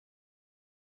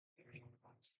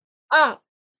Um,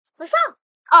 what's up?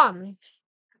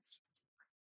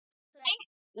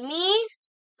 Me,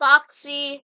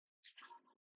 Foxy.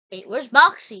 Wait, where's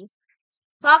Boxy?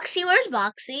 Foxy, where's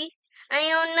Boxy? I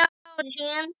don't know,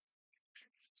 Jan.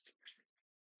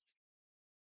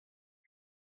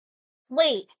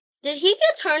 Wait, did he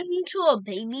get turned into a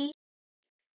baby?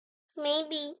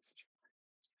 Maybe.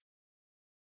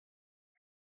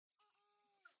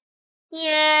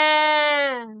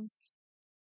 Yeah.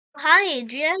 Hi,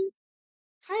 Adrian.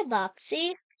 Hi,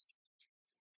 Boxy.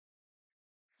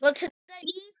 Well, today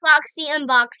me, Foxy, and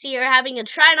Boxy are having a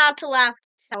try not to laugh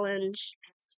challenge.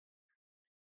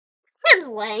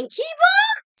 And Lanky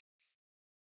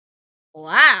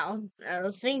Wow. I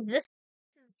don't think this is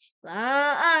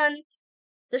fun.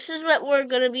 This is what we're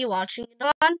gonna be watching it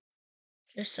on,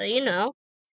 just so you know.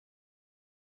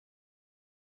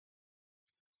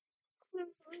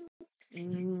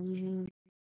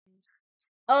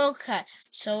 Okay,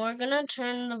 so we're gonna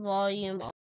turn the volume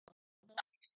up.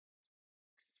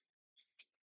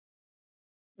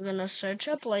 We're gonna search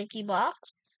up Lanky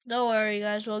Box. Don't worry,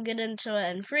 guys, we'll get into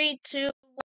it in 3, 2.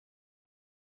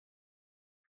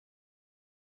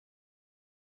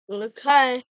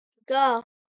 Okay, go.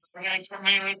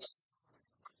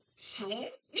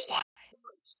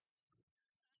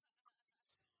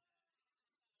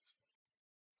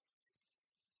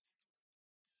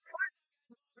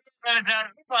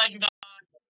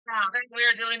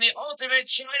 We're doing the ultimate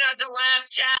try not to laugh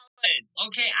challenge.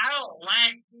 Okay, I don't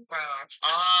laugh, bro.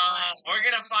 We're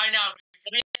gonna find out.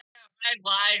 We have 5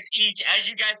 lives each, as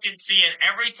you guys can see, and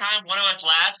every time one of us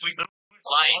laughs, we lose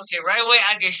life. Okay, right away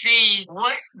I can see.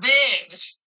 What's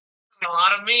this? A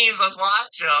lot of memes. Let's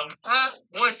watch them. Huh?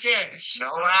 What's this?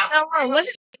 No laugh. Oh, what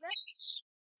is this?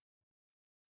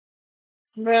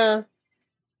 Bruh.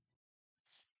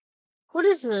 What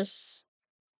is this?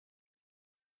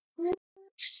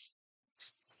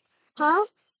 Huh?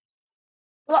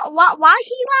 Why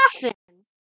he laughing?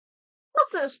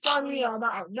 Nothing's funny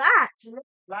about that.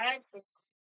 Laugh.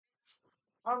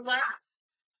 Or laugh.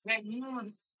 Like,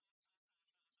 you.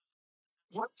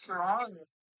 What's wrong?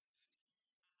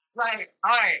 Like,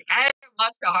 alright, I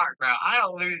lost the heart, bro. I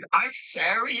don't lose. Are you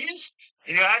serious?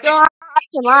 You know, No, I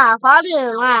can laugh. I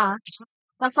didn't laugh.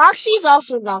 But Foxy's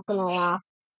also not gonna laugh.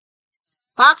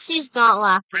 Foxy's not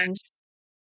laughing.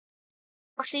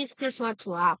 Foxy's just not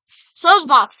to laugh. So is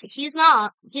Boxy. He's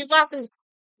not. He's laughing.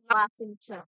 Laughing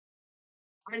too.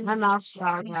 My mouth's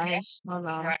dry, guys. My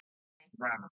mouth. bro.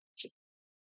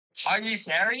 Are you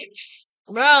serious?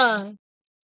 Bruh.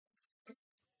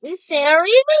 You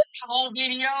serious? Whole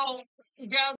video.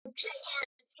 Go.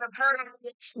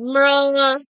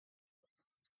 Bruh.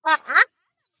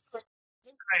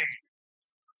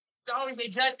 It's always a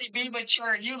Justin be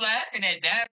mature. You laughing at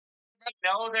that?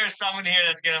 No, there's someone here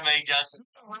that's gonna make Justin.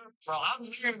 Bro, I'm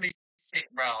literally sick,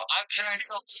 bro. I'm trying to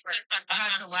go. I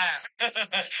have to laugh.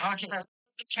 Okay, let's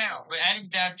count. We're adding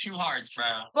down 2 hearts, bro.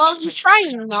 Well, he's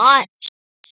trying not.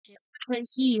 But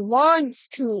he wants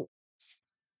to.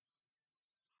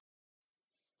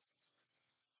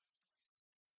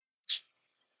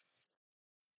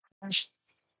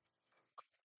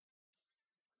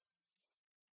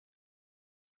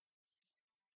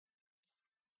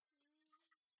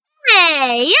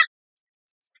 Hey!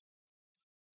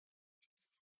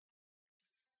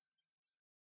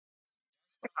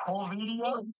 Whole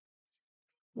video.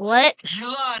 What? You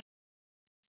lost.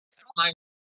 My.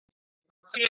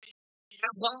 You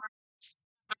look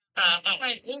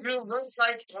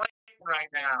like right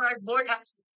now. My boy.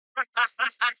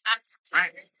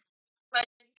 Right.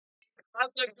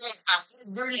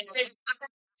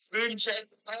 Spoon check.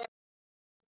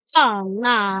 Oh,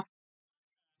 nah.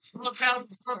 Look how you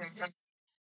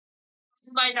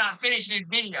might not finish this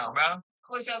video, bro.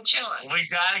 Cause I'm chilling. We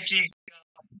gotta keep.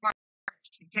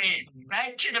 Okay,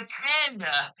 back to the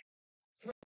panda.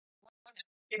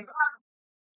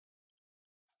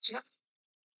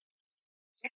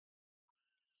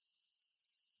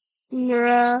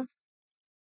 Bruh.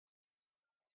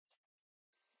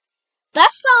 That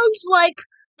sounds like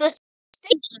the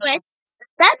stage switch.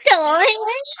 That's the only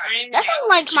thing. That sounds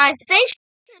like my station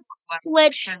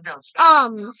switch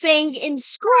thing in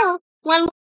school when we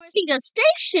were at the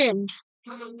station.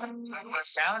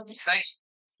 Sound nice.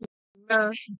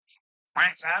 Uh,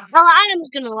 Sound. well, Adam's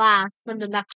gonna laugh for the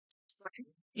next.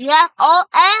 Yeah,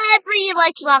 every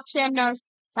like box fan knows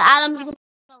that Adam's gonna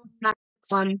laugh for the next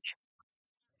one.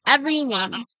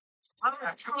 Everyone.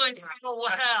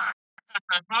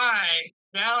 Alright,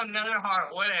 now another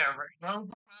heart, whatever. No.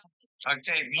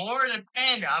 Okay, more than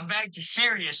panda. I'm back to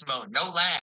serious mode. No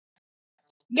laugh.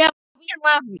 Yeah, we can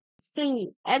laugh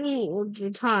any of the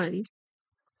time.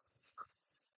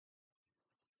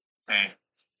 Okay.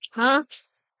 Huh?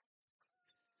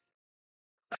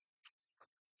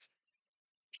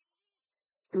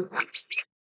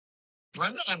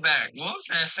 Run that back. What was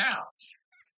that sound?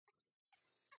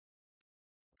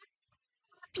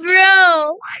 Bro!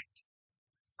 Oh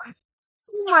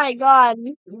my god.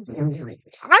 I'm Renegade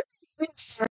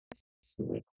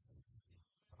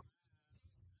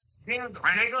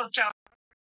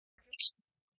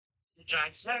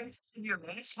Challenge. You're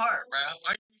really smart, bro.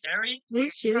 Are you serious? Are you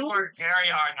serious? I work very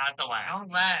hard not to laugh.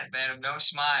 Don't laugh, man. No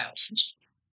smiles.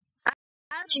 I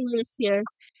don't miss here.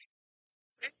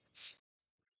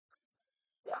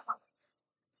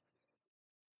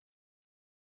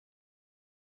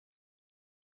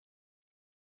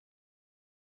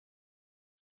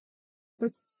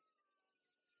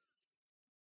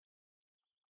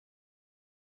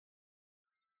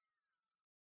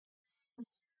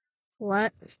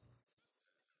 What?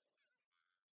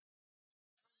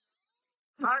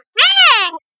 I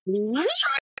tried to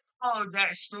follow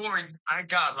that story. I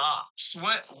got lost.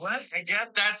 What? I guess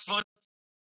that's what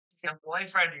your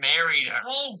boyfriend married her.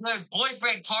 Oh, the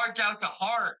boyfriend carved out the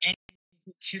heart and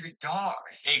to the dog.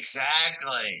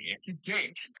 Exactly. If you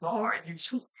get the dog,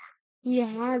 You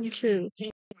had to.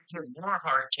 your more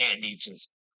heart candy.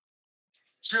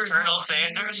 Colonel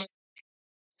Sanders.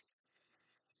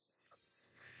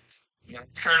 Yeah.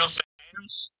 Colonel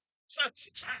Sanders.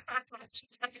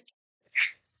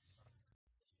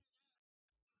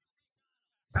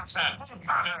 That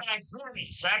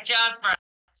counts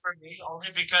for me only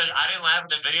because I didn't laugh at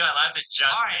the video. I laughed at Justin.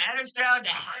 All right, Adam's down to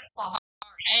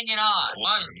hanging on.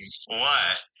 What?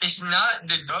 It's not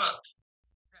the duck.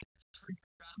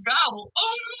 Gobble.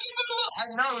 Oh, I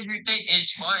know you think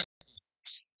it's funny.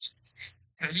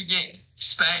 Because you get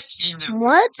spanked in the...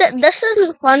 What? This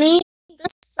isn't funny. This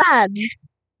is bad.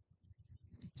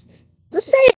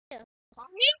 This ain't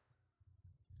funny.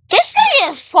 This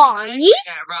ain't funny.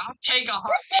 Yeah, bro. I'll take a heart.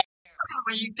 This ain't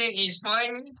What you think is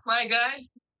funny, my guy?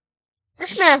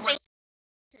 This man thinks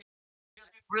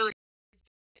Really?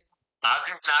 I'm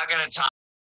just not gonna talk.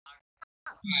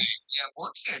 Yeah,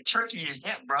 what kind of turkey is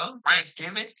that, bro?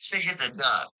 Thanksgiving? Chicken the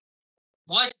duck.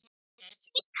 What?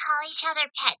 We call each other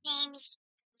pet names.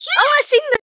 Oh, I seen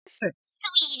that.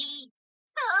 Sweetie.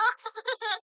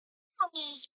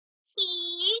 Honey.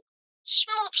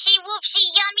 Schmoopsy whoopsy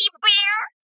yummy bear.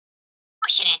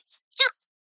 Pushing it.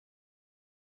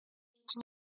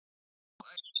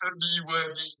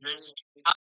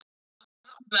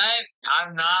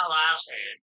 I'm not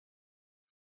laughing.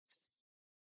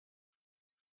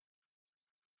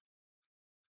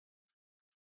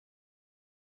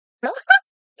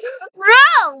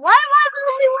 Bro, why am I the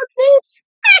only one this?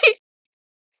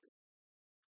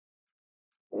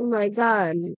 Oh my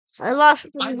god. I lost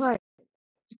my heart.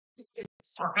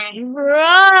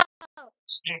 Bro!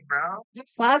 Shit, bro.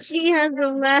 Foxy has the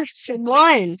last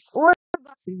once. Or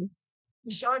Foxy.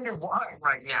 It's underwater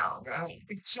right now, bro.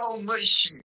 It's so much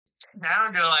shit.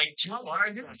 Down to like 2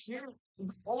 hours.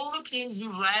 All the things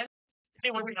you left.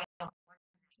 Hey, what we got?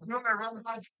 We gotta run. We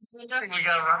gotta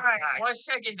run. 1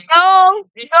 second. No!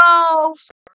 No!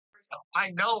 I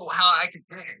know how I could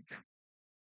do it.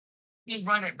 You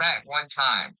run it back one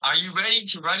time. Are you ready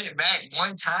to run it back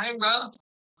one time, bro?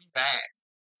 We back.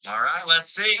 All right,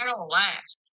 let's see. I don't laugh.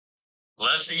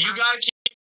 Let's see. You gotta keep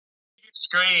your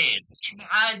screen.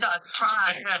 Eyes on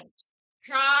try.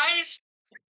 Guys,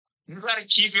 you gotta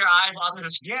keep your eyes on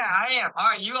this. Yeah, I am. All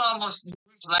right, you almost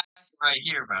last right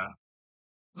here, bro.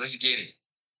 Let's get it.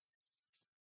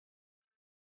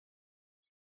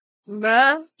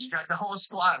 Bruh? You got the whole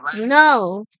squad, right?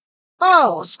 No. The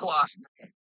Oh. whole squad.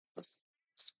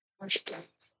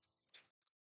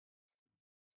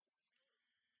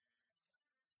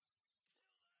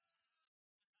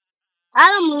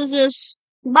 Adam loses.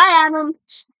 Bye, Adam.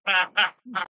 All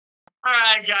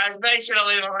right, guys, make sure to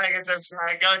leave a like and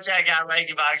subscribe. Go check out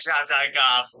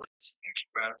LazyBoxShops.com.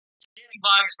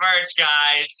 Box merch,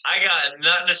 guys. I got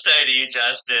nothing to say to you,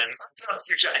 Justin.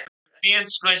 Me and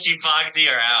Squishy Foxy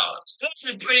are out. This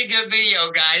is a pretty good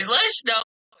video, guys. Let us know.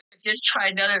 Just try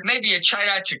another. Maybe a try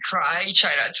not to cry,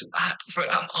 try not to laugh,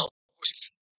 but I'm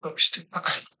almost close to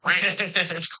mine.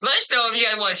 Let us know if you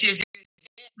guys want to see us.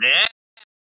 Yeah.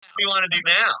 What do you want to do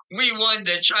now? We want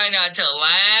to try not to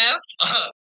laugh.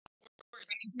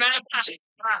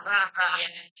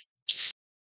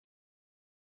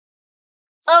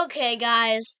 Okay,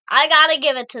 guys. I gotta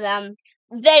give it to them.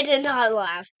 They did not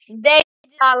laugh. They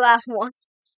did not laugh once.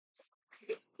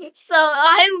 So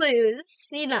I lose.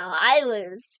 You know, I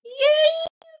lose. Yay!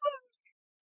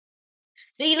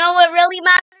 Do you know what really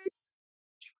matters?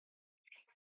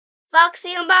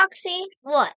 Foxy and Boxy?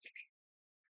 What?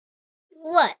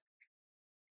 What?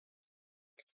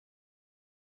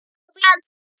 had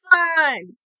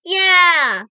fun.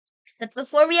 Yeah. But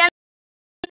before we end,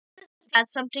 I have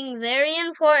something very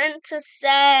important to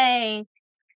say.